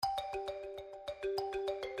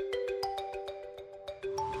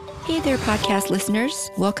Hey there, podcast listeners.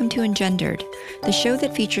 Welcome to Engendered, the show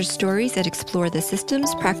that features stories that explore the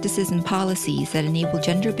systems, practices, and policies that enable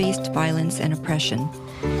gender-based violence and oppression,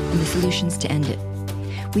 and the solutions to end it.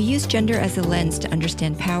 We use gender as a lens to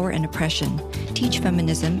understand power and oppression, teach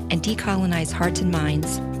feminism, and decolonize hearts and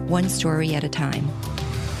minds, one story at a time.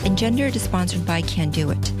 Engendered is sponsored by Can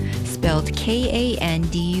Do It, spelled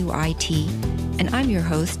Kanduit, and I'm your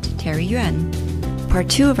host, Terry Yuen. Part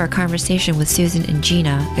 2 of our conversation with Susan and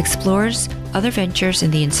Gina explores other ventures in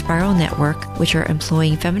the Enspiral network, which are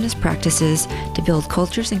employing feminist practices to build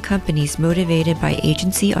cultures and companies motivated by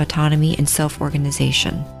agency, autonomy, and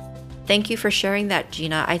self-organization. Thank you for sharing that,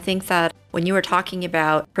 Gina. I think that when you were talking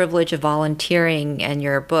about privilege of volunteering and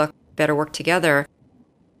your book, Better Work Together,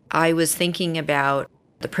 I was thinking about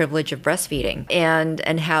the privilege of breastfeeding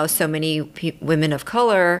and how so many women of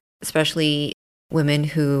color, especially women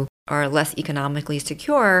who are less economically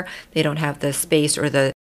secure, they don't have the space or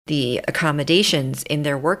the accommodations in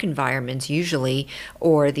their work environments usually,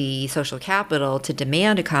 or the social capital to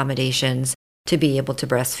demand accommodations to be able to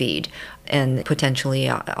breastfeed, and potentially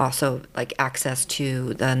also like access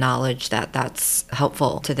to the knowledge that that's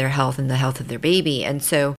helpful to their health and the health of their baby. And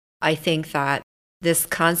so I think that this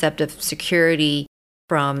concept of security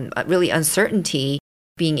from really uncertainty,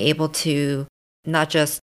 being able to not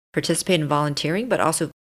just participate in volunteering, but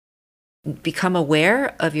also become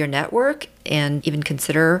aware of your network and even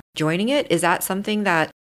consider joining it. Is that something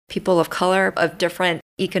that people of color of different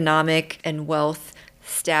economic and wealth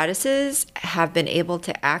statuses have been able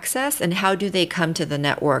to access? And how do they come to the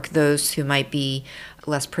network, those who might be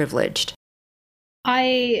less privileged?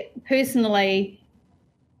 I personally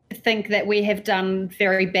think that we have done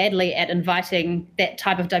very badly at inviting that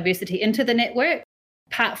type of diversity into the network,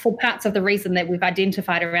 for parts of the reason that we've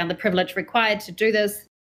identified around the privilege required to do this,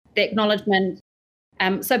 the acknowledgement.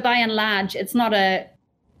 So by and large, it's not a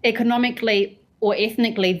economically or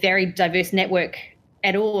ethnically very diverse network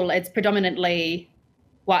at all. It's predominantly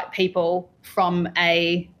white people from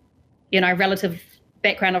a, relative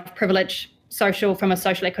background of privilege, from a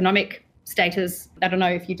social economic status. I don't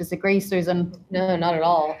know if you disagree, Susan. No, not at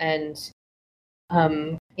all. And,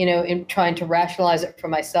 in trying to rationalize it for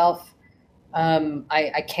myself,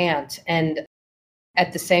 I can't. And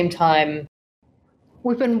at the same time,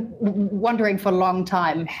 we've been wondering for a long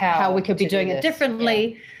time how we could be doing it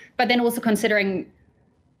differently, but then also considering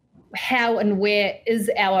how and where is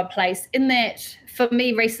our place in that. For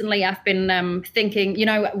me, recently, I've been thinking,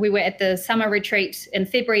 we were at the summer retreat in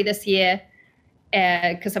February this year,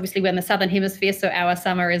 because obviously we're in the Southern Hemisphere, so our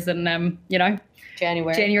summer is in,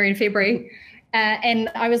 January and February. And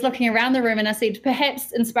I was looking around the room and I said,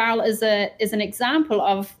 perhaps Enspiral is an example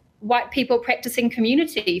of white people practicing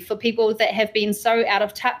community for people that have been so out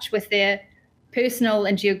of touch with their personal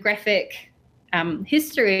and geographic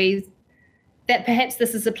histories, that perhaps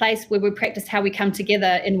this is a place where we practice how we come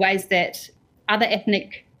together in ways that other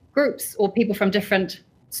ethnic groups or people from different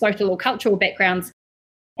social or cultural backgrounds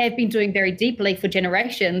have been doing very deeply for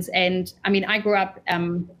generations. And I mean, I grew up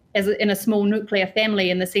in a small nuclear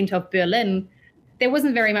family in the center of Berlin. There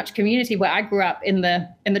wasn't very much community where I grew up in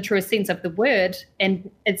the truest sense of the word.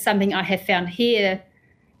 And it's something I have found here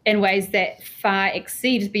in ways that far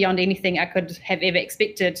exceed beyond anything I could have ever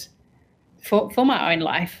expected for my own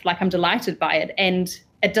life. Like, I'm delighted by it. And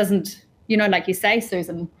it doesn't, like you say,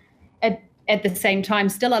 Susan, at the same time,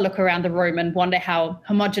 still I look around the room and wonder how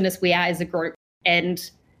homogenous we are as a group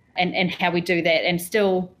and how we do that. And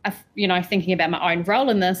still, thinking about my own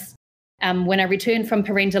role in this, when I returned from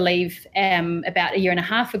parental leave about a year and a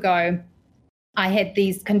half ago, I had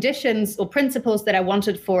these conditions or principles that I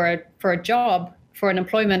wanted for a job, for an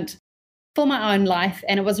employment, for my own life.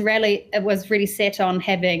 And it was really set on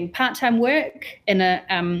having part-time work in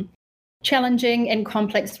a challenging and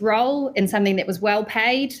complex role, in something that was well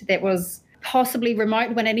paid, that was possibly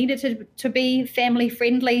remote when I needed to be,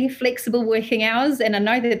 family-friendly, flexible working hours. And I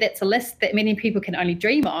know that that's a list that many people can only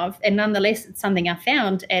dream of. And nonetheless, it's something I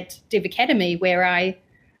found at Dev Academy, where I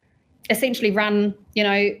essentially run,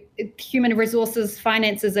 human resources,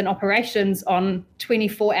 finances, and operations on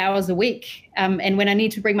 24 hours a week. And when I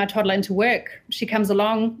need to bring my toddler into work, she comes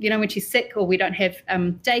along, when she's sick or we don't have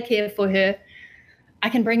daycare for her, I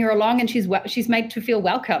can bring her along and she's made to feel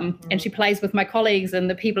welcome, and she plays with my colleagues and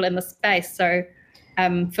the people in the space. So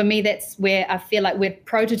for me, that's where I feel like we're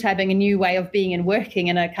prototyping a new way of being and working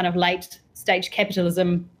in a kind of late stage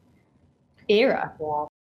capitalism era. Yeah.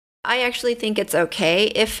 I actually think it's okay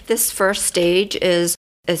if this first stage is,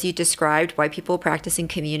 as you described, white people practicing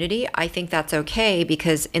community. I think that's okay,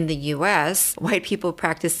 because in the US, white people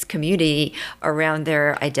practice community around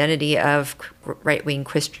their identity of right-wing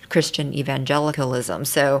Christian evangelicalism.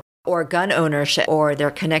 So or gun ownership or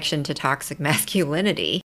their connection to toxic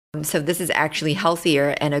masculinity. So this is actually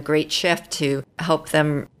healthier and a great shift to help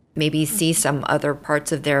them maybe see some other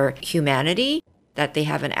parts of their humanity that they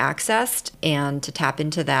haven't accessed, and to tap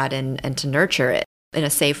into that and to nurture it in a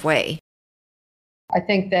safe way. I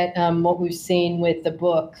think that what we've seen with the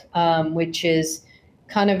book, which is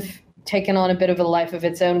kind of taken on a bit of a life of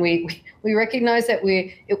its own, we recognize that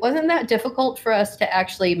it wasn't that difficult for us to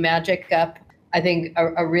actually magic up, I think,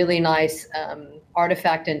 a really nice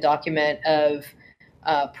artifact and document of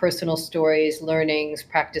personal stories, learnings,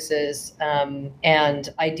 practices, and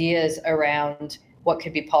ideas around what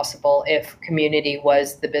could be possible if community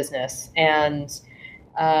was the business. And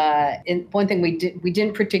one thing we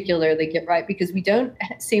didn't particularly get right, because we don't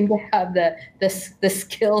seem to have the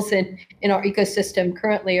skills in our ecosystem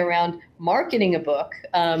currently around marketing a book.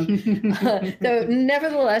 Though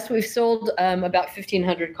nevertheless, we've sold about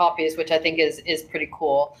 1,500 copies, which I think is pretty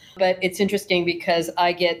cool. But it's interesting because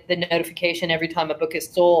I get the notification every time a book is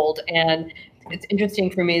sold, and it's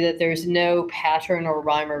interesting for me that there's no pattern or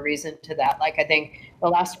rhyme or reason to that. Like, I think the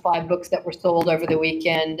last 5 books that were sold over the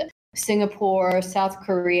weekend: Singapore, South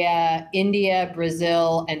Korea, India,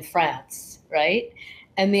 Brazil, and France, right?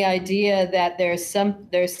 And the idea that there's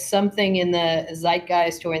something in the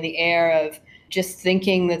zeitgeist or in the air of just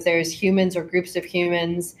thinking that there's humans or groups of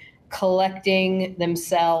humans collecting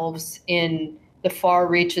themselves in the far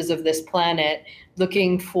reaches of this planet,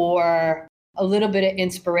 looking for a little bit of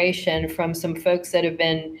inspiration from some folks that have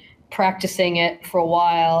been practicing it for a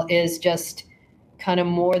while, is just kind of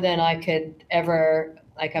more than I could ever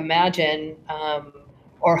imagine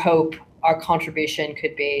or hope our contribution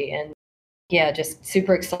could be. And yeah, just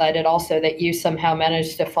super excited also that you somehow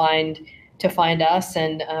managed to find us,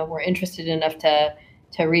 and were interested enough to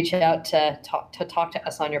reach out to talk to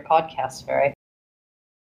us on your podcast, Ferry.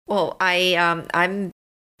 Well, I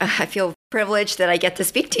feel privileged that I get to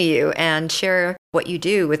speak to you and share what you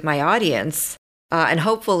do with my audience, and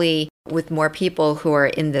hopefully with more people who are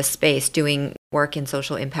in this space doing work in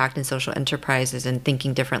social impact and social enterprises and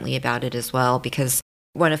thinking differently about it as well. Because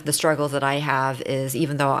one of the struggles that I have is,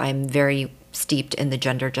 even though I'm very steeped in the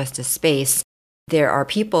gender justice space, there are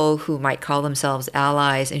people who might call themselves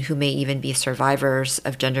allies and who may even be survivors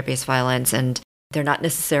of gender-based violence, and they're not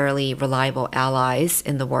necessarily reliable allies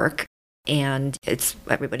in the work. And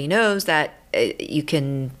everybody knows that you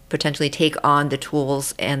can potentially take on the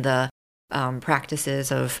tools and the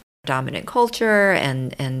practices of dominant culture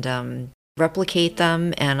and replicate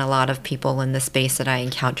them. And a lot of people in the space that I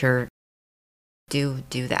encounter do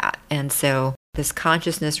that. And so this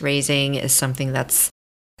consciousness raising is something that's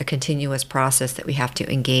a continuous process that we have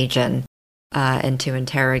to engage in and to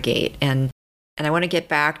interrogate. And I want to get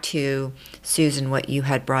back to, Susan, what you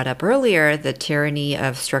had brought up earlier, the tyranny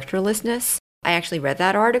of structurelessness. I actually read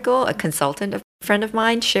that article. A consultant, a friend of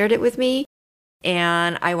mine, shared it with me,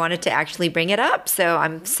 and I wanted to actually bring it up. So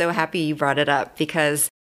I'm so happy you brought it up, because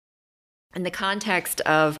in the context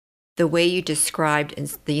of the way you described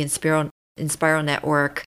the Enspiral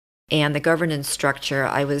network and the governance structure,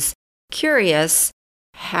 I was curious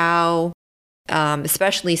how,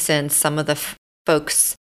 especially since some of the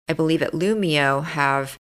folks, I believe at Lumio,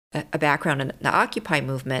 have a background in the Occupy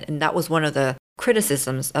movement, and that was one of the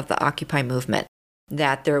criticisms of the Occupy movement,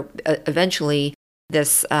 that there eventually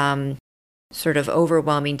this sort of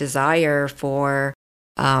overwhelming desire for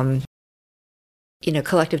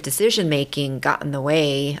collective decision making got in the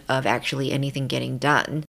way of actually anything getting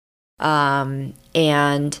done.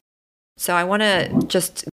 And so I want to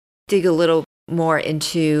just dig a little more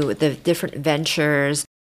into the different ventures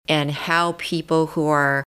and how people who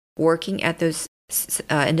are working at those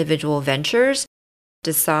individual ventures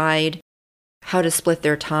decide how to split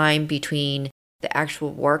their time between the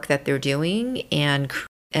actual work that they're doing and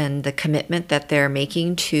the commitment that they're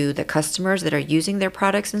making to the customers that are using their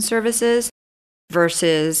products and services,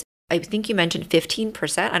 versus, I think you mentioned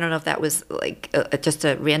 15%. I don't know if that was just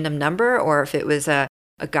a random number or if it was a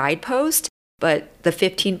guidepost, but the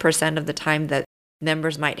 15% of the time that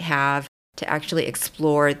members might have to actually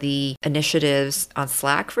explore the initiatives on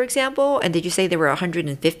Slack, for example. And did you say there were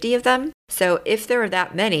 150 of them? So if there are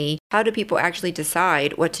that many, how do people actually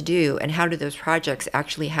decide what to do, and how do those projects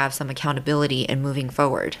actually have some accountability in moving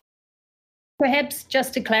forward? Perhaps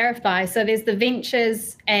just to clarify, so there's the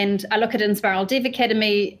ventures, and I look at Enspiral Dev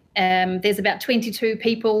Academy, there's about 22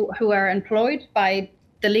 people who are employed by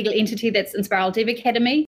the legal entity that's Enspiral Dev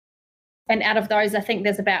Academy. And out of those, I think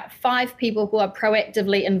there's about 5 people who are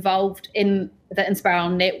proactively involved in the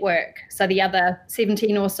Enspiral network. So the other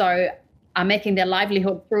 17 or so are making their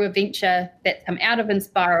livelihood through a venture that's come out of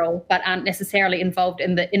Enspiral, but aren't necessarily involved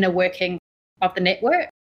in the inner working of the network.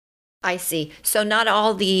 I see. So not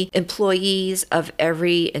all the employees of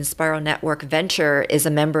every Enspiral Network venture is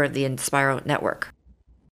a member of the Enspiral Network.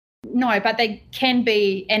 No, but they can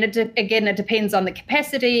be, and it depends on the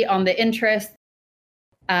capacity, on the interest,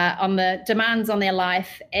 on the demands on their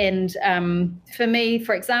life. And for me,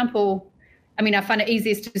 for example, I find it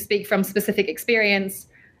easiest to speak from specific experience.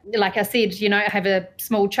 Like I said, I have a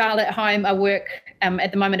small child at home. I work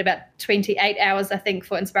at the moment about 28 hours, I think,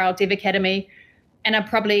 for Enspiral Dev Academy. And I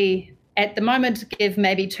probably, at the moment, give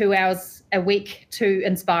maybe 2 hours a week to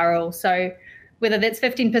Enspiral. So whether that's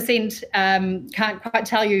 15%, can't quite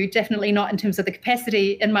tell you, definitely not in terms of the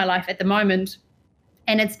capacity in my life at the moment.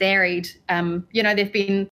 And it's varied. There've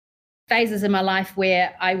been phases in my life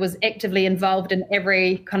where I was actively involved in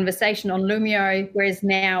every conversation on Lumio, whereas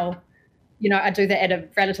now, I do that at a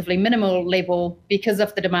relatively minimal level because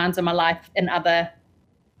of the demands of my life in other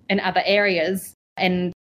areas.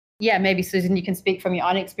 And yeah, maybe Susan, you can speak from your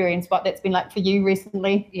own experience what that's been like for you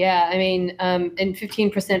recently. Yeah, and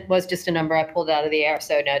 15% was just a number I pulled out of the air,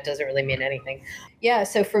 so no, it doesn't really mean anything. Yeah,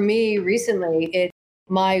 so for me recently,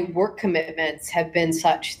 my work commitments have been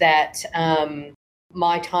such that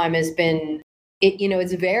my time has been,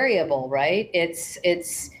 it's variable, right?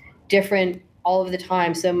 It's different all of the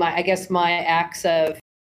time. So I guess my acts of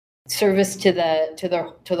service to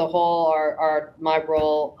the whole are my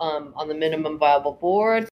role on the minimum viable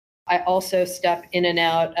board. I also step in and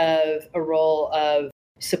out of a role of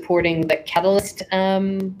supporting the Catalyst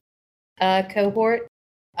cohort.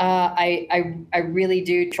 I really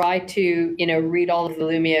do try to read all of the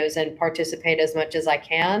Lumios and participate as much as I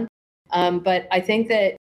can. But I think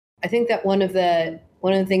that one of the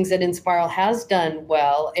things that Enspiral has done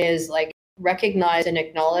well is like recognize and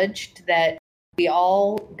acknowledge that we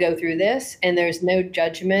all go through this, and there's no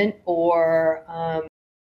judgment or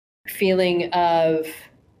feeling of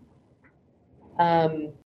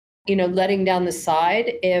letting down the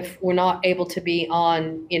side if we're not able to be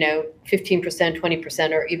on 15%,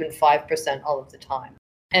 20%, or even 5% all of the time.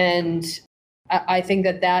 And I think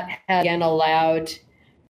that has again allowed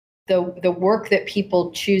the work that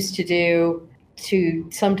people choose to do to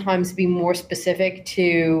sometimes be more specific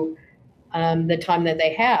to the time that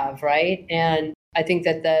they have, right? And I think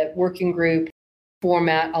that the working group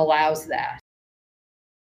format allows that.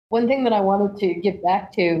 One thing that I wanted to get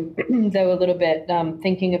back to, though, a little bit,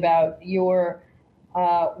 thinking about your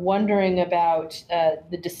wondering about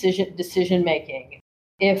the decision making.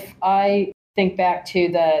 If I think back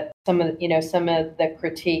to some of the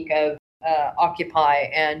critique of Occupy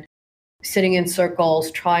and sitting in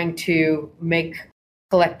circles trying to make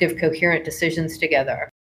collective coherent decisions together.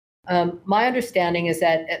 My understanding is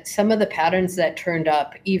that some of the patterns that turned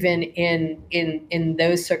up, even in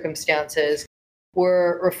those circumstances,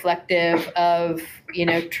 were reflective of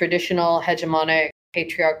traditional hegemonic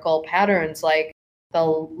patriarchal patterns, like the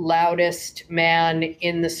loudest man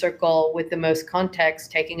in the circle with the most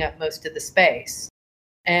context taking up most of the space.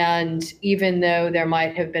 And even though there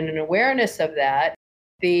might have been an awareness of that,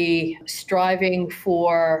 the striving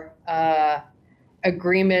for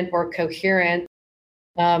agreement or coherence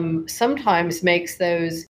sometimes makes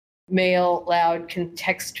those male, loud,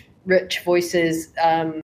 context-rich voices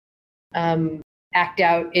act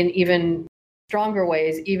out in even stronger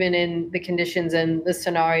ways, even in the conditions and the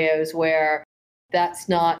scenarios where that's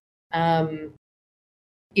not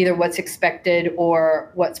either what's expected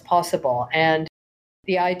or what's possible. And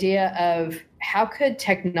the idea of how could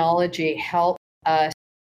technology help us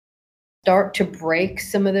start to break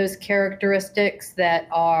some of those characteristics that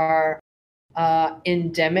are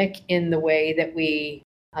endemic in the way that we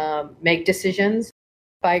make decisions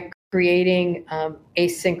by creating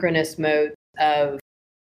asynchronous modes of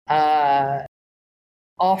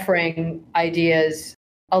offering ideas,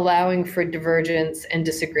 allowing for divergence and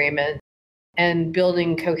disagreement, and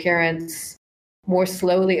building coherence more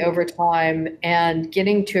slowly over time, and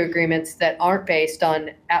getting to agreements that aren't based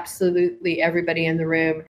on absolutely everybody in the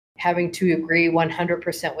room having to agree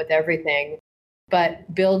 100% with everything,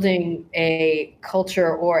 but building a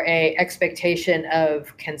culture or a expectation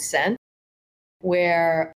of consent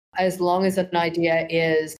where, as long as an idea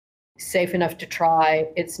is safe enough to try,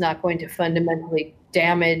 it's not going to fundamentally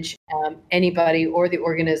damage anybody or the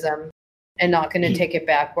organism, and not going to take it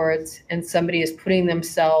backwards, and somebody is putting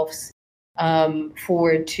themselves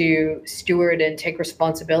forward to steward and take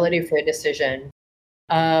responsibility for a decision.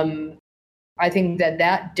 I think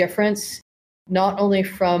that difference, not only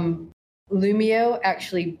from Lumio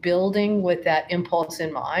actually building with that impulse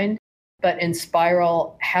in mind, but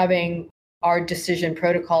Enspiral having our decision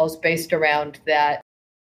protocols based around that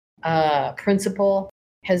principle,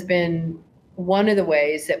 has been one of the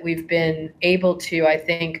ways that we've been able to, I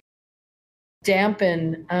think,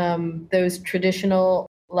 dampen those traditional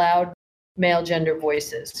loud male gender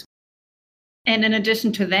voices. And in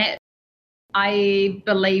addition to that, I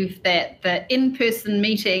believe that the in-person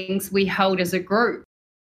meetings we hold as a group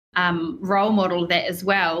role model that as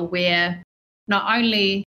well, where not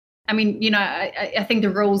only, I think the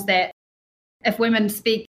rules that if women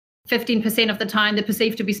speak 15% of the time, they're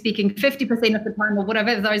perceived to be speaking 50% of the time, or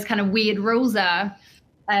whatever those kind of weird rules are.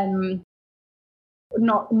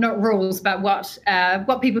 Not rules, but what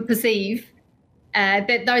people perceive.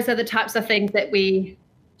 That those are the types of things that we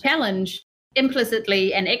challenge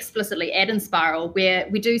implicitly and explicitly at Enspiral, where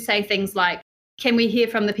we do say things like, "Can we hear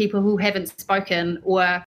from the people who haven't spoken?"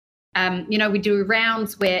 Or, we do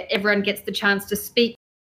rounds where everyone gets the chance to speak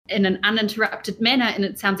in an uninterrupted manner, and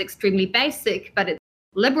it sounds extremely basic, but it's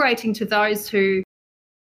liberating to those who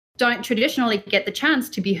don't traditionally get the chance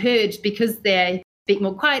to be heard because they speak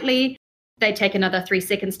more quietly, they take another 3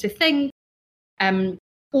 seconds to think,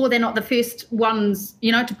 or they're not the first ones,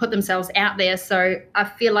 to put themselves out there. So I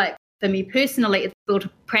feel like for me personally, it's built a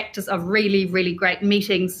practice of really, really great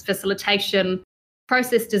meetings, facilitation,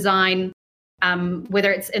 process design,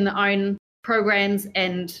 whether it's in the own programs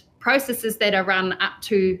and processes that are run up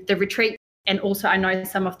to the retreat. And also I know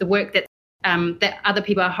some of the work that other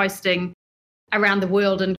people are hosting around the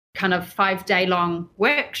world in kind of 5-day-long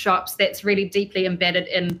workshops that's really deeply embedded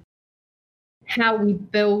in how we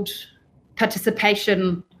build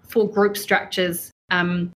participation for group structures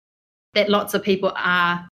that lots of people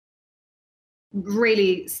are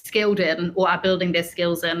really skilled in or are building their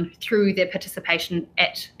skills in through their participation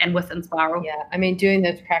at and with Enspiral. Yeah, doing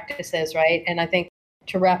those practices, right? And I think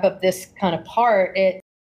to wrap up this kind of part,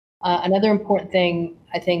 another important thing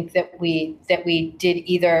I think that we did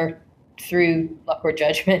either through luck or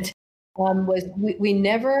judgment was we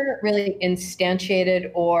never really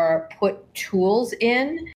instantiated or put tools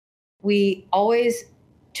in. We always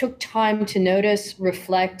took time to notice,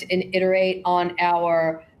 reflect, and iterate on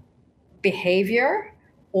our behavior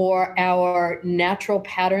or our natural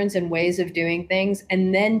patterns and ways of doing things,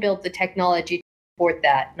 and then built the technology to support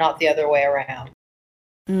that, not the other way around.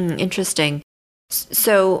 Interesting.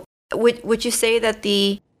 So would you say that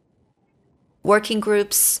the working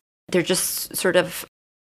groups, they're just sort of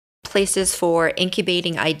places for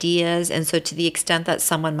incubating ideas, and so to the extent that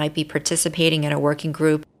someone might be participating in a working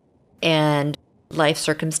group and life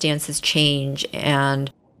circumstances change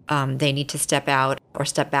and they need to step out or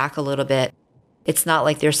step back a little bit, it's not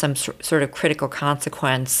like there's some sort of critical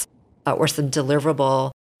consequence or some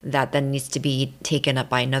deliverable that then needs to be taken up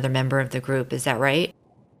by another member of the group. Is that right?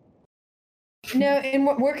 No, and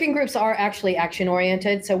working groups are actually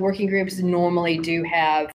action-oriented. So working groups normally do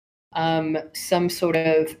have some sort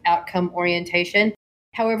of outcome orientation.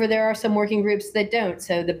 However, there are some working groups that don't.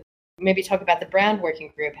 So maybe talk about the brand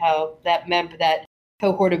working group, how that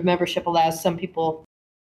cohort of membership allows some people.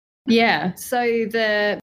 Yeah, so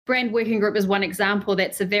the brand working group is one example.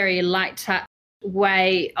 That's a very light touch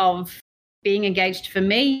way of being engaged for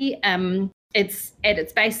me. It's at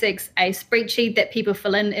its basics a spreadsheet that people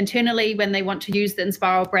fill in internally when they want to use the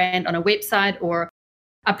Enspiral brand on a website or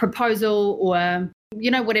a proposal or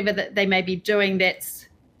whatever that they may be doing that's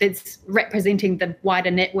representing the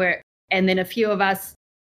wider network. And then a few of us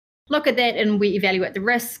look at that and we evaluate the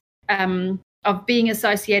risk of being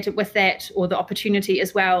associated with that or the opportunity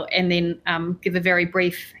as well, and then give a very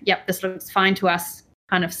brief, yep, this looks fine to us,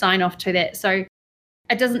 kind of sign off to that. So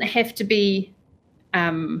it doesn't have to be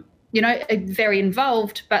very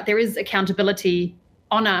involved, but there is accountability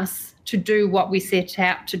on us to do what we set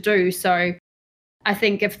out to do. So I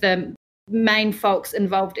think if the main folks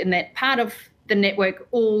involved in that part of the network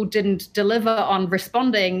all didn't deliver on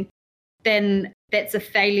responding, then that's a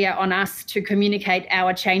failure on us to communicate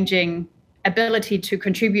our changing ability to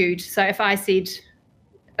contribute. So if I said,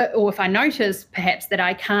 or if I notice perhaps that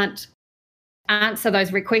I can't answer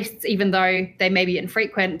those requests, even though they may be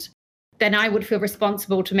infrequent, then I would feel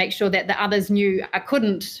responsible to make sure that the others knew I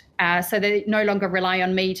couldn't, so they no longer rely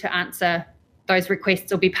on me to answer those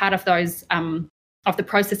requests or be part of those, of the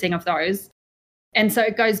processing of those. And so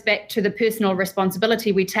it goes back to the personal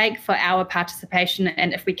responsibility we take for our participation.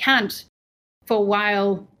 And if we can't, for a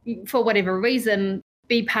while, for whatever reason,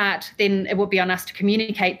 be part, then it will be on us to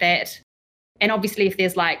communicate that. And obviously, if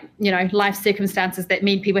there's life circumstances that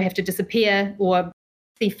mean people have to disappear or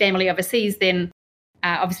see family overseas, then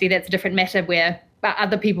obviously that's a different matter where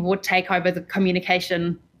other people would take over the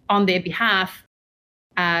communication on their behalf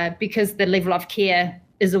because the level of care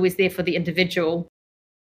is always there for the individual.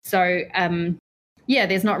 So,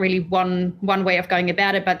 there's not really one way of going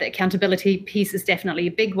about it, but the accountability piece is definitely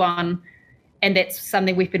a big one. And that's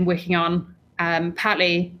something we've been working on,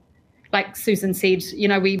 partly like Susan said,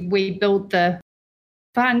 we build the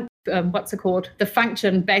the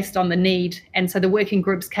function based on the need. And so the working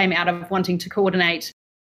groups came out of wanting to coordinate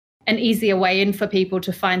an easier way in for people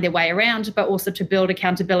to find their way around, but also to build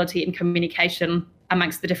accountability and communication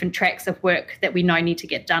amongst the different tracks of work that we know need to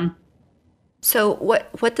get done. So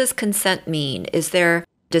what does consent mean? Does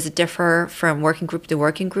it differ from working group to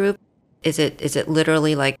working group? Is it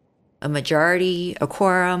literally like a majority, a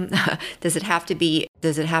quorum? Does it have to be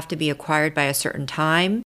acquired by a certain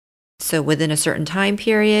time? So within a certain time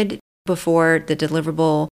period before the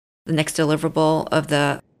next deliverable of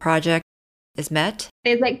the project is met?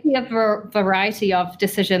 There's actually a variety of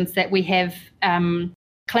decisions that we have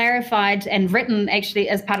clarified and written actually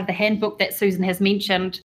as part of the handbook that Susan has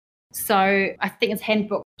mentioned. So I think it's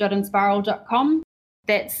handbook.enspiral.com.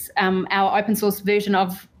 That's our open source version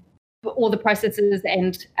of all the processes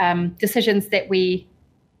and decisions that we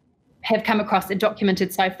have come across and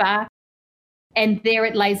documented so far. And there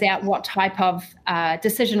it lays out what type of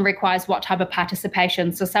decision requires what type of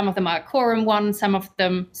participation. So some of them are quorum one, some of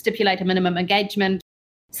them stipulate a minimum engagement.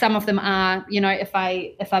 Some of them are, if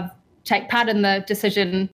I take part in the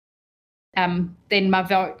decision, then my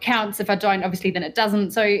vote counts. If I don't, obviously, then it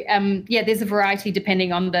doesn't. So there's a variety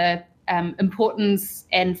depending on the importance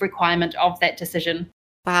and requirement of that decision.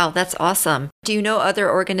 Wow, that's awesome. Do you know other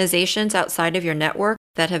organizations outside of your network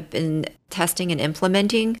that have been testing and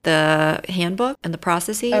implementing the handbook and the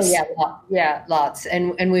processes? Oh yeah, lots.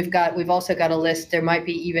 And we've also got a list. There might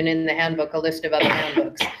be even in the handbook a list of other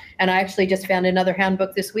handbooks. And I actually just found another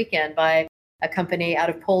handbook this weekend by a company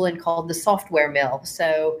out of Poland called the Software Mill.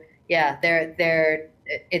 So yeah,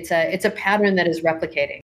 it's a pattern that is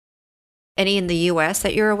replicating. Any in the U.S.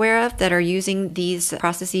 that you're aware of that are using these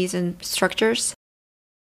processes and structures?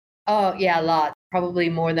 Oh, yeah, a lot. Probably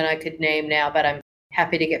more than I could name now, but I'm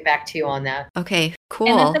happy to get back to you on that. Okay, cool.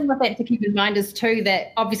 And the thing with that to keep in mind is too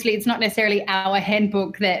that obviously it's not necessarily our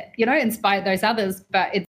handbook that, inspired those others,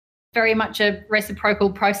 but it's very much a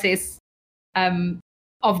reciprocal process of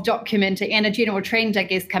documenting and a general trend, I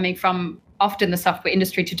guess, coming from often the software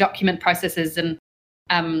industry to document processes and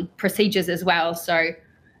procedures as well. So,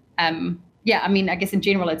 I guess in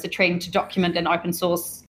general, it's a trend to document and open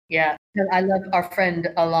source. Yeah, I love our friend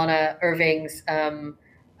Alana Irving's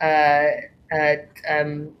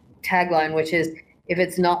tagline, which is, if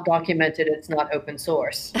it's not documented, it's not open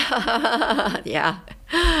source. Yeah.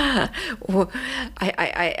 Well,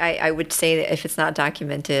 I would say that if it's not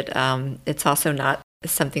documented, it's also not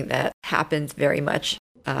something that happens very much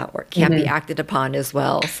or can be acted upon as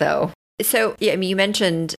well. So yeah, you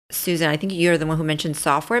mentioned, Susan, I think you're the one who mentioned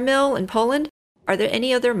Software Mill in Poland. Are there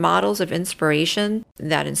any other models of inspiration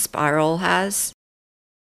that Enspiral has?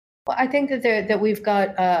 Well, I think that we've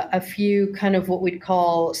got a few kind of what we'd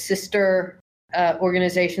call sister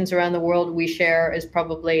organizations around the world. We share is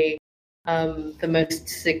probably the most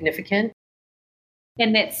significant.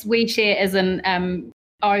 And that's We Share as an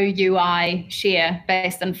OUI share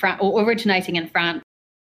based in France or originating in France.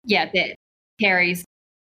 Yeah, that carries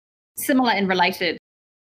similar and related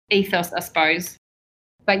ethos, I suppose.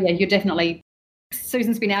 But yeah, you're definitely...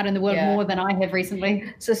 Susan's been out in the world more than I have recently.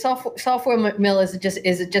 So Software Mill is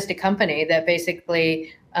just a company that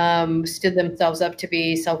basically stood themselves up to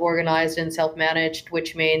be self-organized and self-managed,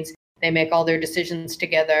 which means they make all their decisions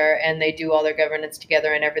together and they do all their governance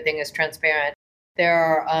together and everything is transparent. There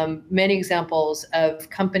are many examples of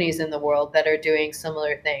companies in the world that are doing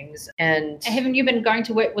similar things. And haven't you been going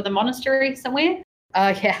to work with a monastery somewhere?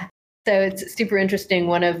 Yeah. So it's super interesting.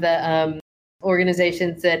 One of the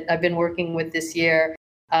organizations that I've been working with this year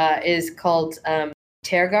is called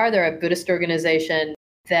Tergar. They're a Buddhist organization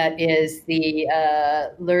that is the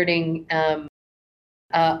learning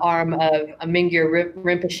arm of Mingyur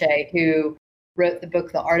Rinpoche, who wrote the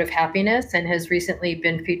book The Art of Happiness and has recently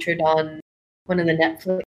been featured on one of the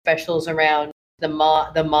Netflix specials around the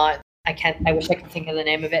Ma. I wish I could think of the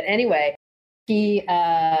name of it. Anyway, he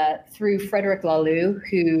through Frederick Laloux,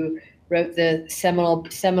 who wrote the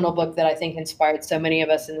seminal book that I think inspired so many of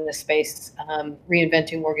us in this space,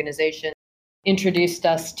 Reinventing Organization, introduced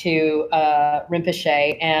us to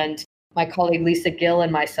Rinpoche. And my colleague Lisa Gill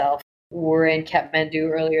and myself were in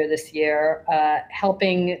Kathmandu earlier this year,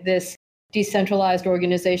 helping this decentralized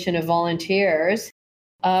organization of volunteers,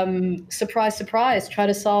 surprise, surprise, try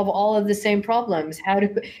to solve all of the same problems. How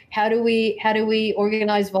do we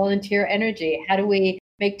organize volunteer energy? How do we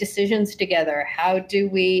make decisions together? How do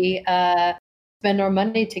we spend our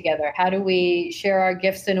money together? How do we share our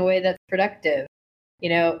gifts in a way that's productive?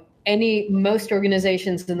 Most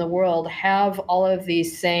organizations in the world have all of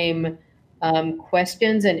these same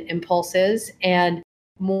questions and impulses, and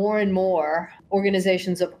more and more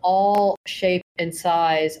organizations of all shape and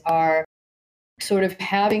size are sort of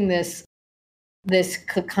having this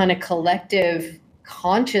kind of collective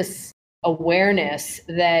conscious awareness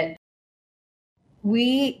that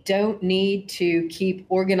we don't need to keep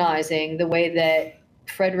organizing the way that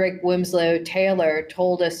Frederick Winslow Taylor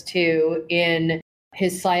told us to in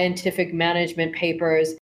his scientific management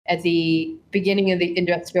papers at the beginning of the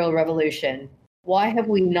Industrial Revolution. Why have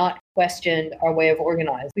we not questioned our way of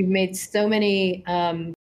organizing? We've made so many,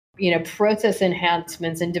 process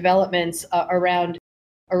enhancements and developments around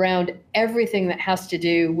everything that has to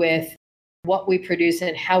do with what we produce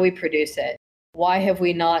and how we produce it. Why have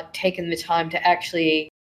we not taken the time to actually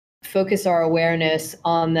focus our awareness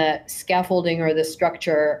on the scaffolding or the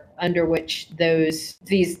structure under which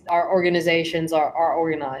our organizations are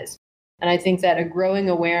organized? And I think that a growing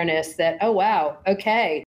awareness that, oh, wow,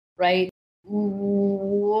 okay, right,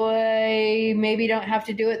 we maybe don't have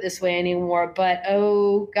to do it this way anymore, but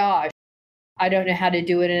oh gosh, I don't know how to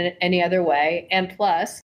do it in any other way. And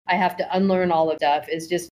plus, I have to unlearn all of stuff is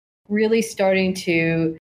just really starting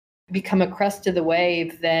to become a crest of the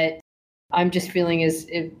wave that I'm just feeling is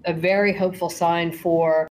a very hopeful sign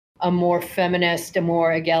for a more feminist, a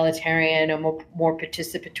more egalitarian, a more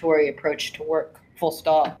participatory approach to work, full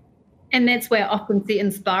stop. And that's where I often see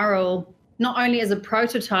Enspiral, not only as a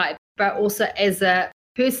prototype, but also as a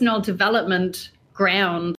personal development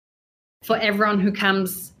ground for everyone who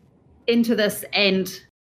comes into this and,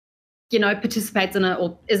 participates in it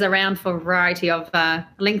or is around for a variety of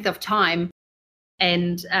length of time.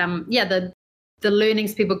 And the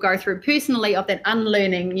learnings people go through personally of that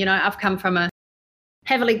unlearning. I've come from a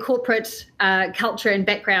heavily corporate culture and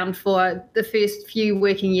background for the first few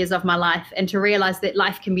working years of my life, and to realize that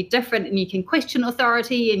life can be different and you can question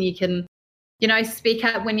authority and you can, speak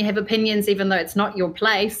up when you have opinions, even though it's not your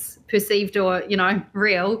place, perceived or,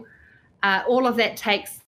 real. All of that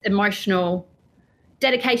takes emotional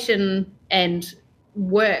dedication and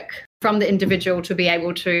work from the individual to be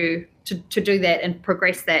able to do that and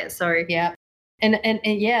progress that. So yeah. And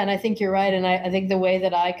I think you're right. And I think the way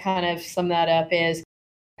that I kind of sum that up is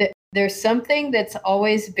that there's something that's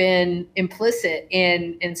always been implicit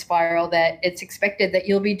in Enspiral, that it's expected that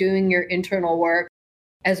you'll be doing your internal work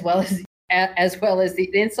as well as the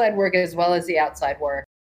inside work as well as the outside work.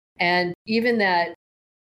 And even that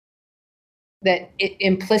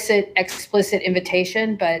implicit, explicit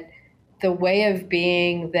invitation, but the way of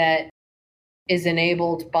being that is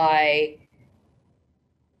enabled by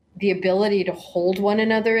the ability to hold one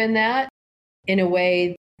another in that in a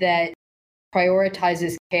way that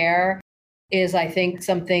prioritizes care is, I think,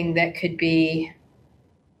 something that could be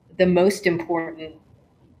the most important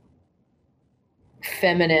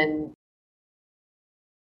feminine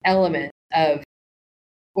element of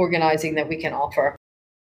organizing that we can offer.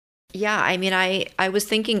 Yeah, I mean, I was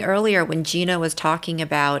thinking earlier when Gina was talking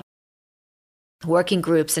about working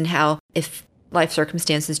groups and how if life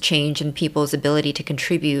circumstances change and people's ability to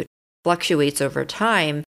contribute fluctuates over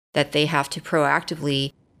time, that they have to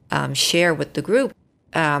proactively share with the group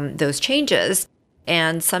those changes.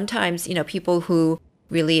 And sometimes, people who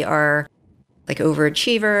really are like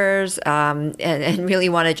overachievers and really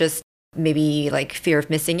want to just maybe like fear of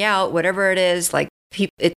missing out, whatever it is, like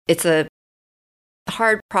it's a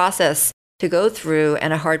hard process to go through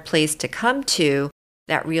and a hard place to come to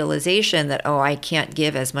that realization that, oh, I can't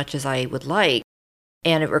give as much as I would like.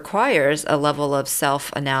 And it requires a level of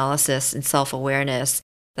self-analysis and self-awareness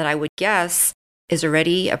that I would guess is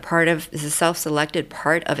already is a self-selected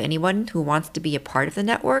part of anyone who wants to be a part of the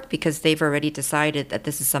network, because they've already decided that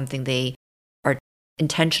this is something they are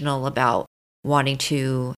intentional about wanting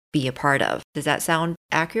to be a part of. Does that sound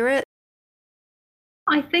accurate?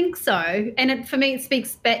 I think so. And for me, it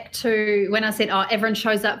speaks back to when I said, everyone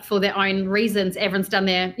shows up for their own reasons. Everyone's done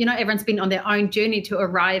everyone's been on their own journey to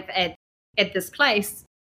arrive at this place,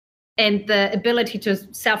 and the ability to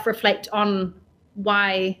self-reflect on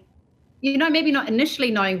why, maybe not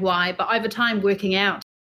initially knowing why, but over time working out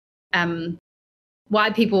why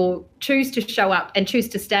people choose to show up and choose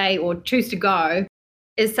to stay or choose to go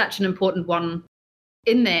is such an important one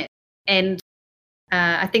in that. And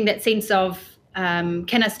I think that sense of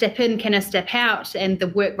can I step in, can I step out, and the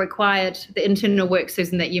work required, the internal work,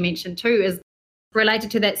 Susan, that you mentioned too, is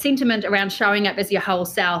related to that sentiment around showing up as your whole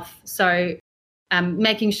self. So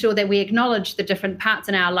making sure that we acknowledge the different parts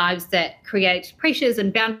in our lives that create pressures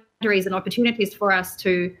and boundaries and opportunities for us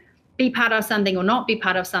to be part of something or not be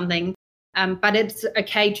part of something. But it's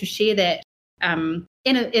okay to share that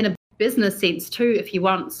in a business sense too, if you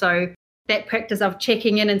want. So that practice of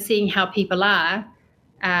checking in and seeing how people are,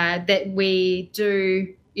 that we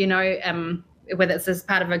do, whether it's as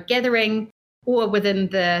part of a gathering or within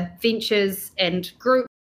the ventures and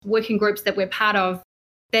working groups that we're part of,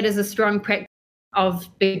 that is a strong practice of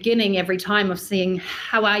beginning every time, of seeing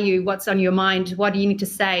how are you, what's on your mind, what do you need to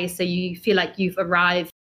say, so you feel like you've arrived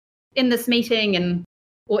in this meeting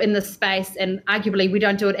or in this space. And arguably we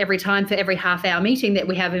don't do it every time for every half-hour meeting that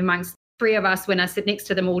we have amongst three of us when I sit next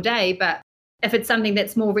to them all day. But if it's something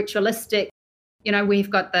that's more ritualistic, we've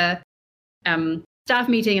got the staff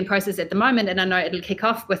meeting and process at the moment, and I know it'll kick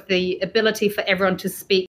off with the ability for everyone to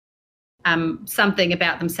speak something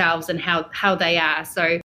about themselves and how they are.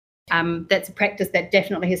 So that's a practice that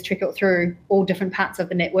definitely has trickled through all different parts of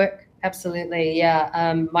the network. Absolutely,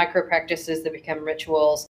 yeah. Micro practices that become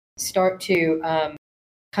rituals start to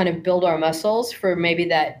kind of build our muscles for maybe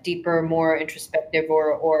that deeper, more introspective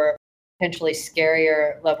or potentially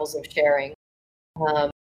scarier levels of sharing,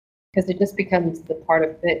 because it just becomes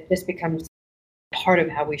part of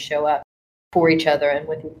how we show up for each other and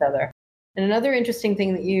with each other. And another interesting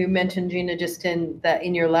thing that you mentioned, Gina, just in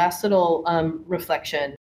your last little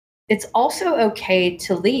reflection, it's also okay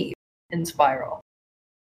to leave Enspiral.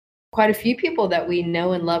 Quite a few people that we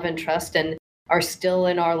know and love and trust and are still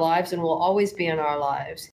in our lives and will always be in our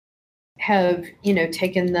lives have,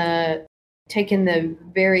 taken the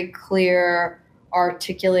very clear,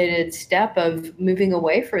 articulated step of moving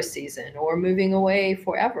away for a season or moving away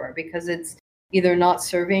forever, because it's either not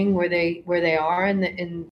serving where they are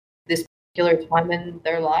in this particular time in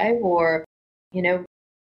their life, or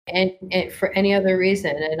and for any other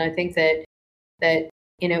reason. And I think that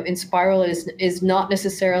Enspiral is not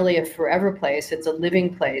necessarily a forever place. It's a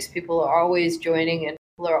living place. People are always joining, and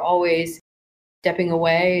people are always stepping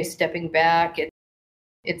away, stepping back.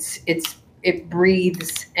 It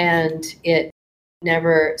breathes, and it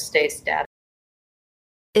never stays static.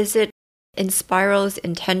 Is it Enspiral's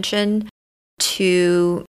intention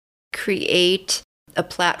to create a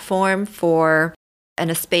platform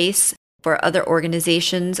and a space for other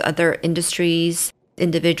organizations, other industries,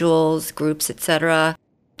 individuals, groups, etc.,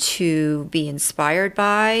 to be inspired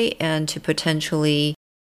by and to potentially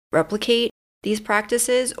replicate these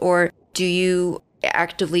practices? Or do you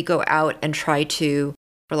actively go out and try to,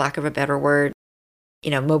 for lack of a better word,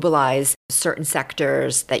 mobilize certain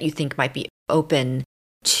sectors that you think might be open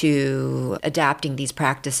to adapting these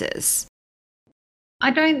practices? I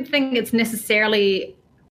don't think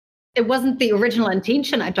it wasn't the original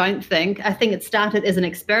intention, I don't think. I think it started as an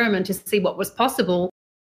experiment to see what was possible.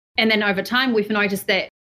 And then over time, we've noticed that,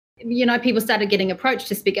 people started getting approached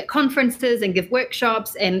to speak at conferences and give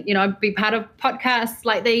workshops and, be part of podcasts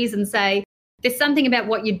like these and say, there's something about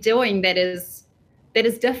what you're doing that is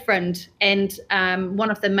different. And one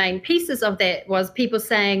of the main pieces of that was people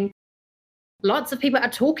saying, lots of people are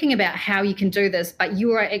talking about how you can do this, but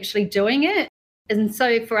you are actually doing it. And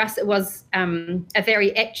so for us, it was a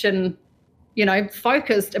very action,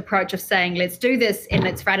 focused approach of saying, let's do this and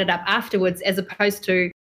let's write it up afterwards, as opposed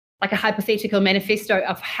to like a hypothetical manifesto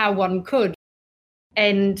of how one could.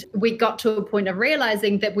 And we got to a point of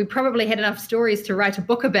realizing that we probably had enough stories to write a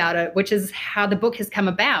book about it, which is how the book has come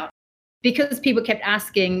about. Because people kept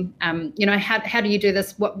asking, how do you do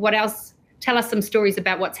this? What else? Tell us some stories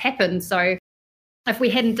about what's happened. So if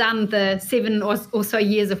we hadn't done the 7 or so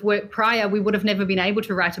years of work prior, we would have never been able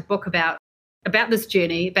to write a book about this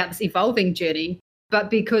journey, about this evolving journey.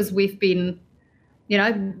 But because we've been,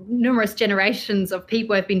 numerous generations of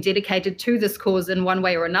people have been dedicated to this cause in one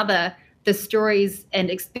way or another, the stories and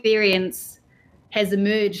experience has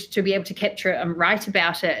emerged to be able to capture it and write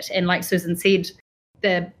about it. And like Susan said,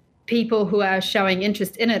 the people who are showing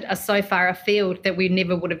interest in it are so far afield that we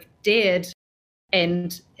never would have dared.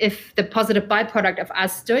 And if the positive byproduct of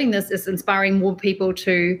us doing this is inspiring more people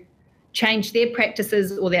to change their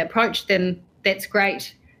practices or their approach, then that's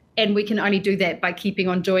great. And we can only do that by keeping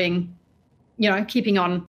on doing, keeping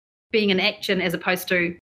on being in action as opposed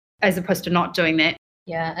to not doing that.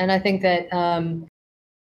 Yeah, and I think that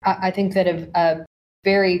a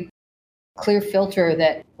very clear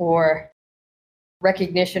filter or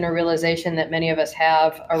recognition or realization that many of us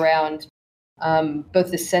have around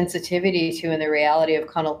both the sensitivity to and the reality of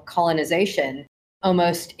colonization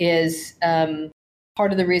almost is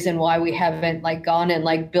part of the reason why we haven't gone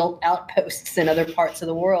and built outposts in other parts of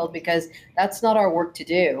the world, because that's not our work to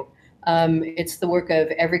do. It's the work of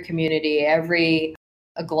every community, every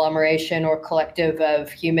agglomeration or collective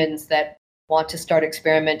of humans that want to start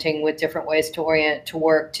experimenting with different ways to orient, to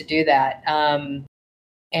work, to do that.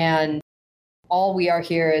 And all we are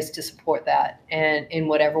here is to support that, and in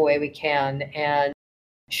whatever way we can. And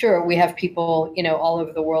sure, we have people, all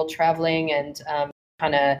over the world traveling and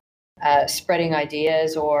kind of spreading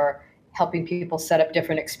ideas or, helping people set up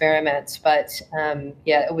different experiments. But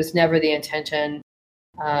it was never the intention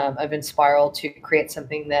of Enspiral to create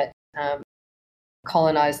something that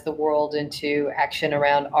colonized the world into action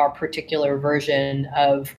around our particular version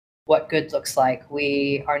of what good looks like.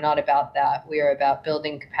 We are not about that. We are about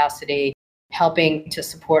building capacity, helping to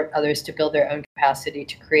support others to build their own capacity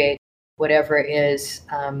to create whatever is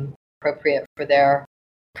appropriate for their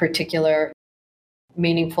particular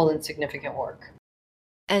meaningful and significant work.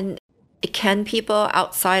 And can people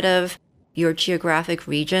outside of your geographic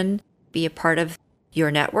region be a part of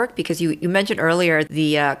your network? Because you mentioned earlier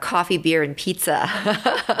the coffee, beer, and pizza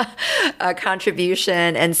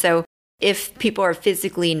contribution. And so if people are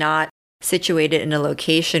physically not situated in a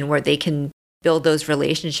location where they can build those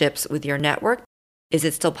relationships with your network, is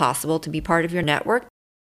it still possible to be part of your network?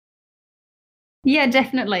 Yeah,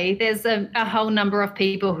 definitely. There's a whole number of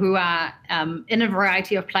people who are in a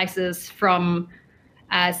variety of places, from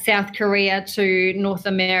South Korea to North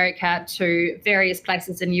America to various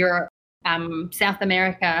places in Europe, South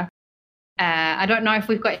America. I don't know if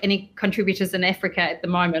we've got any contributors in Africa at the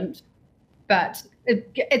moment, but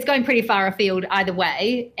it's going pretty far afield either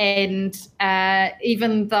way. And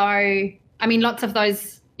even though, lots of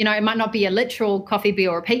those, it might not be a literal coffee, beer,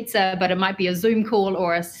 or pizza, but it might be a Zoom call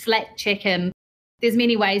or a Slack check-in. There's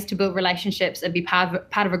many ways to build relationships and be part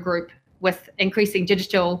of a group with increasing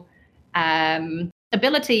digital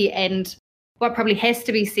ability. And what probably has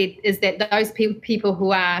to be said is that those people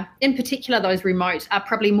who are, in particular those remote, are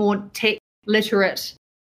probably more tech literate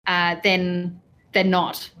than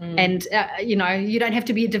not. And, you don't have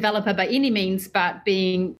to be a developer by any means, but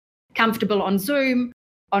being comfortable on Zoom,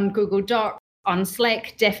 on Google Docs, on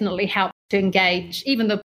Slack definitely helps to engage,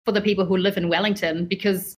 even for the people who live in Wellington,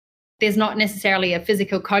 because there's not necessarily a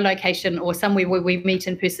physical co-location or somewhere where we meet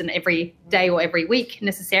in person every day or every week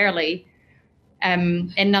necessarily.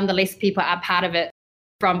 And nonetheless, people are part of it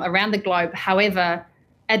from around the globe. However,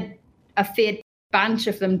 a fair bunch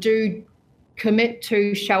of them do commit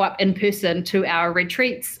to show up in person to our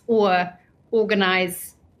retreats or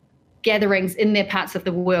organize gatherings in their parts of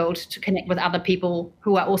the world to connect with other people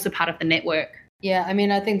who are also part of the network. Yeah,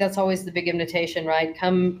 I think that's always the big invitation, right?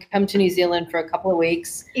 Come to New Zealand for a couple of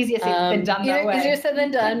weeks. Easier said than done, that way. Easier said than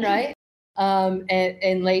done, right?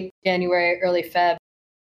 In late January, early Feb,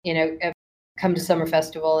 come to Summer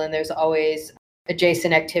Festival, and there's always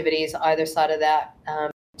adjacent activities either side of that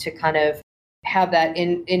to kind of have that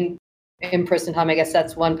in-person time. I guess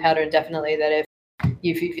that's one pattern, definitely, that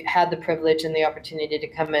if you've had the privilege and the opportunity to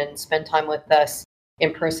come and spend time with us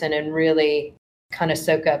in person and really kind of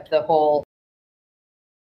soak up the whole,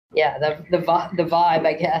 the vibe,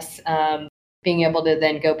 I guess, being able to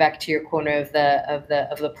then go back to your corner of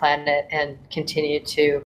the planet and continue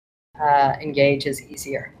to engage is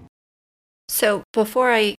easier. So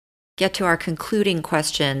before I get to our concluding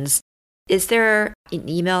questions, is there an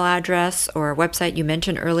email address or a website? You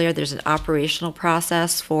mentioned earlier there's an operational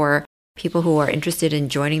process for people who are interested in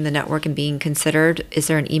joining the network and being considered. Is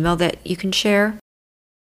there an email that you can share?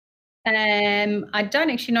 I don't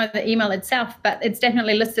actually know the email itself, but it's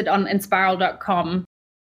definitely listed on enspiral.com,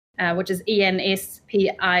 which is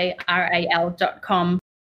enspiral.com.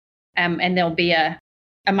 And there'll be it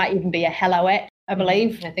might even be a hello at, I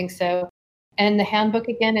believe. I think so. And the handbook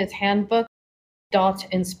again is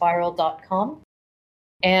handbook.enspiral.com.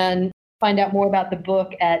 And find out more about the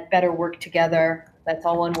book at Better Work Together. That's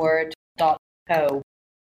all one word, .co.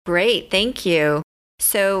 Great, thank you.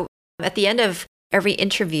 So at the end of every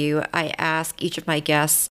interview, I ask each of my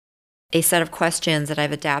guests a set of questions that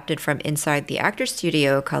I've adapted from inside the actor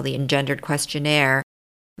studio called the Engendered Questionnaire.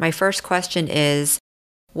 My first question is,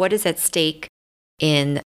 what is at stake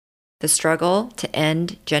in the struggle to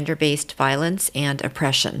end gender-based violence and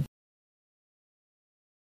oppression?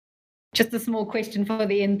 Just a small question for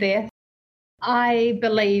the end there. I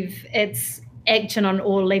believe it's action on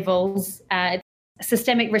all levels.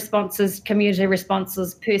 Systemic responses, community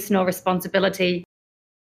responses, personal responsibility.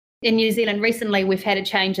 In New Zealand recently, we've had a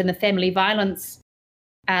change in the family violence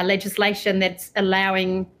legislation that's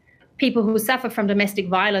allowing people who suffer from domestic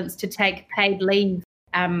violence to take paid leave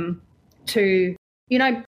to,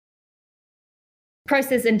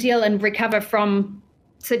 process and deal and recover from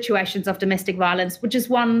situations of domestic violence, which is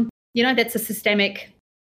one, that's a systemic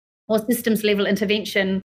or systems level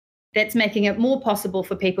intervention that's making it more possible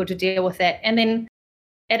for people to deal with that. And then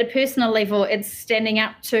at a personal level, it's standing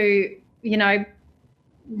up to,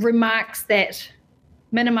 remarks that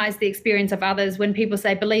minimize the experience of others. When people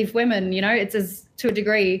say believe women, it's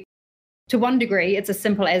to one degree, it's as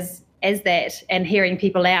simple as that, and hearing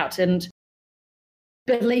people out and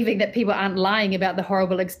believing that people aren't lying about the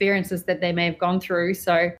horrible experiences that they may have gone through.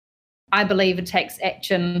 So I believe it takes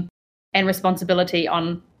action and responsibility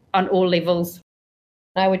on all levels.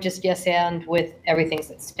 I would just yes and with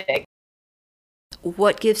everything's at stake.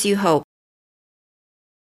 What gives you hope?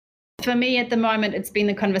 For me at the moment, it's been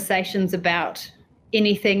the conversations about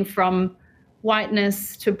anything from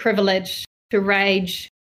whiteness to privilege to rage,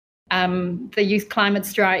 the youth climate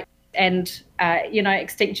strike and,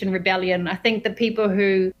 Extinction Rebellion. I think the people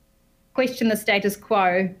who question the status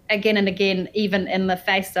quo again and again, even in the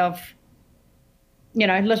face of,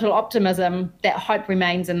 little optimism, that hope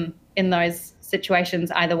remains in those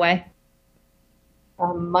situations either way.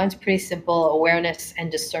 Mine's pretty simple: awareness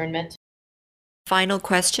and discernment. Final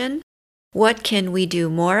question. What can we do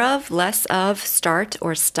more of, less of, start,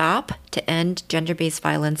 or stop to end gender-based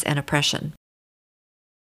violence and oppression?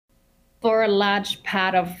 For a large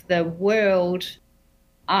part of the world,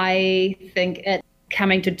 I think it's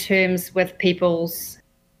coming to terms with people's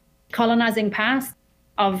colonizing past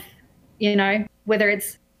of, whether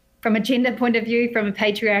it's from a gender point of view, from a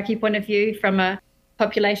patriarchy point of view, from a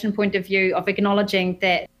population point of view, of acknowledging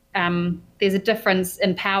that there's a difference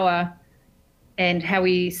in power and how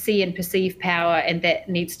we see and perceive power, and that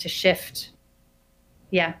needs to shift.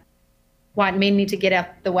 Yeah. White men need to get out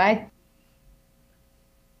the way.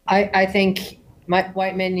 I think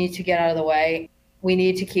white men need to get out of the way. We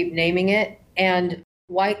need to keep naming it. And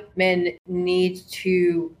white men need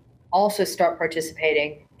to also start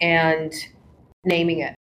participating and naming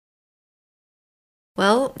it.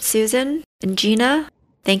 Well, Susan and Gina,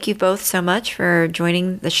 thank you both so much for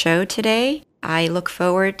joining the show today. I look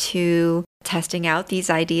forward to testing out these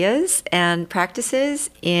ideas and practices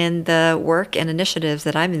in the work and initiatives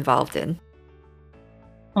that I'm involved in.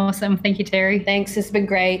 Awesome. Thank you, Terry. Thanks. It's been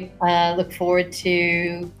great. Look forward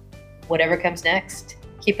to whatever comes next.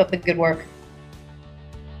 Keep up the good work.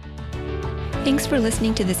 Thanks for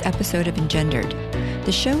listening to this episode of Engendered.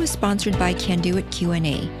 The show is sponsored by Can Do It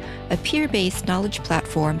Q&A, a peer-based knowledge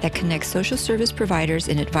platform that connects social service providers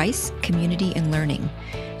in advice, community, and learning.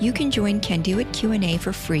 You can join Can Do It Q&A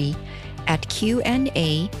for free at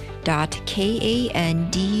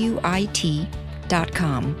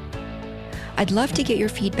qna.kanduit.com. I'd love to get your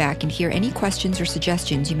feedback and hear any questions or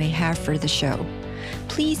suggestions you may have for the show.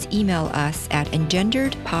 Please email us at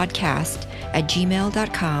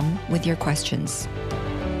engenderedpodcast@gmail.com with your questions.